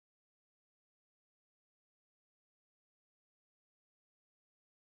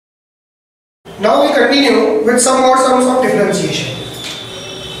Now we continue with some more sums of differentiation.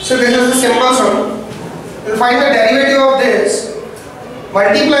 So this is the simple sum. We will find the derivative of this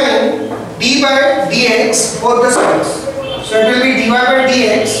multiplying d by dx both the sides. So it will be dy by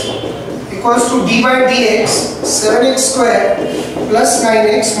dx equals to d by dx 7x square plus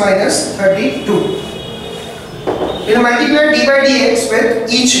 9x minus 32. We will multiply d by dx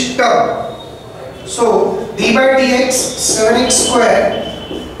with each term. So d by dx 7x square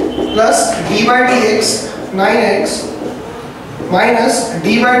plus d by dx 9x minus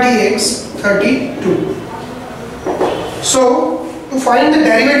d by dx 32. So to find the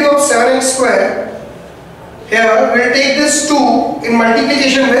derivative of 7x square, here we will take this 2 in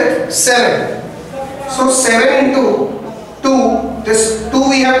multiplication with 7. So 7 into 2, this 2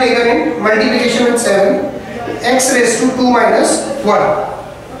 we have taken in multiplication with 7, x raised to 2 minus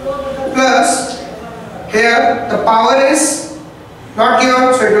 1. Plus, here the power is not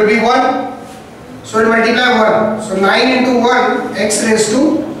given, so it will be 1. So it will multiply 1. So 9 into 1, x raised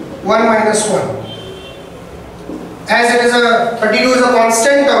to 1 minus 1. As it is a 32 is a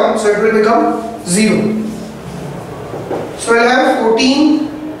constant term, so it will become 0. So we will have 14,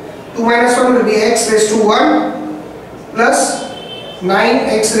 2 minus 1 will be x raised to 1 plus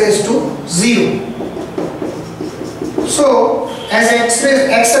 9x raised to 0. So as x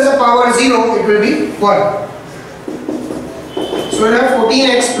has a power 0, it will be 1. So we will have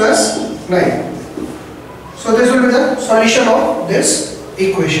 14x plus 9. So this will be the solution of this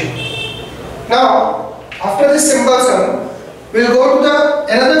equation. Now after this simple sum, we will go to the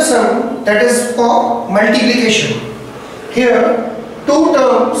another sum that is for multiplication. Here, two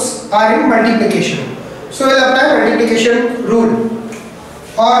terms are in multiplication. So we will apply multiplication rule,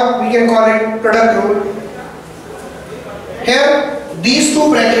 or we can call it product rule. Here, these two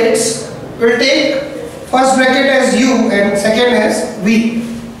brackets will take first bracket as u and second as v.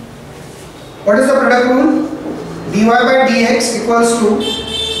 What is the product rule? dy by dx equals to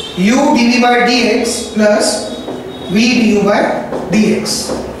u dv by dx plus v du by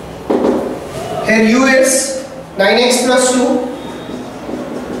dx. Here u is 9x plus 2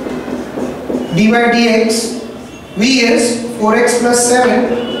 d by dx, v is 4x plus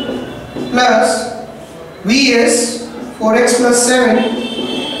 7 plus v is 4x plus 7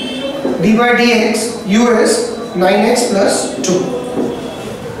 d by dx, u is 9x plus 2.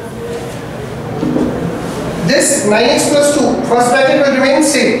 This 9x plus 2, first bracket will remain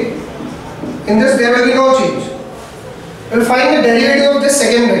same. In this there will be no change. We will find the derivative of this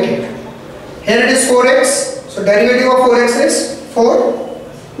second bracket. Here it is 4x, so derivative of 4x is 4.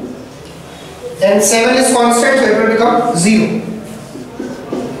 And 7 is constant, so it will become 0.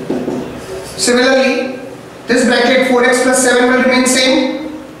 Similarly, this bracket 4x plus 7 will remain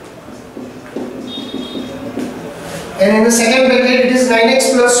same. And in the second bracket it is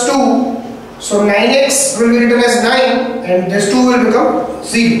 9x plus 2. So 9x will be written as 9 and this 2 will become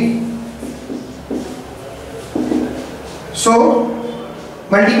 0. So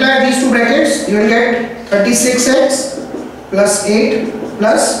multiply these two brackets, you will get 36x plus 8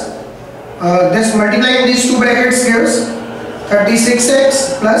 plus this multiplying these two brackets gives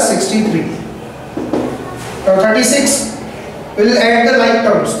 36x plus 63. Now 36 will add the like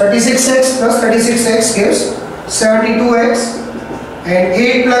terms. 36x plus 36x gives 72x. And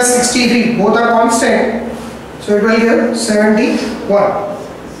 8 plus 63, both are constant, so it will give 71.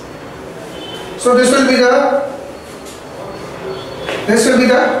 So this will be the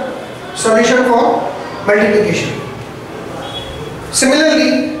solution for multiplication.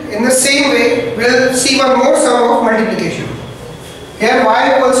 Similarly, in the same way, we will see one more sum of multiplication. Here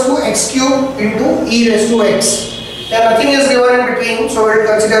y equals to x cube into e raised to x. There nothing is given in between, so we will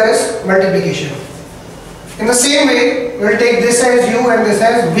consider as multiplication. In the same way, we will take this as u and this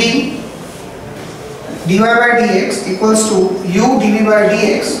as v. dy by dx equals to u dv by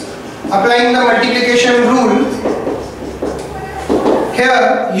dx. Applying the multiplication rule,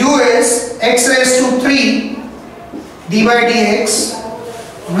 here u is x raised to 3 d by dx,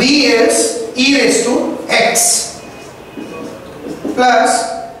 v is e raised to x, plus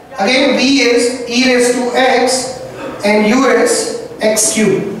again v is e raised to x and u is x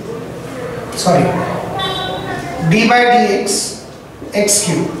cube. Sorry. d by dx x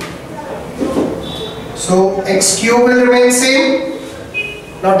cube. So x cube will remain same.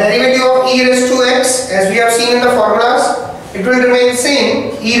 Now derivative of e raised to x, as we have seen in the formulas, it will remain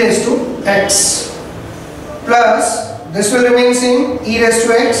same, e raised to x, plus this will remain same, e raised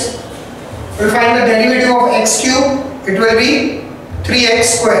to x. We will find the derivative of x cube, it will be 3x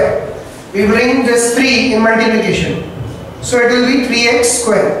square. We bring this 3 in multiplication, so it will be 3x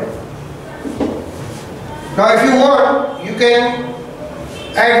square. Now if you want, you can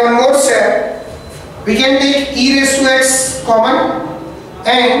add one more step. we can take e raised to x common,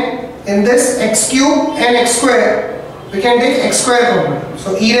 and in this x cube and x square we can take x square common.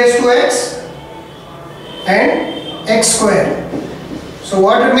 So e raised to x and x square. So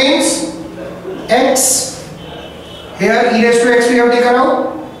what remains? X. Here e raised to x we have taken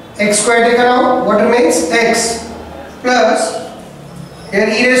out, x square taken out. What remains? X plus here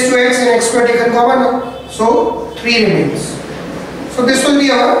e raised to x and x square taken common. So 3 remains. So this will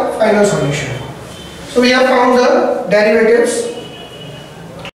be our final solution. So we have found the derivatives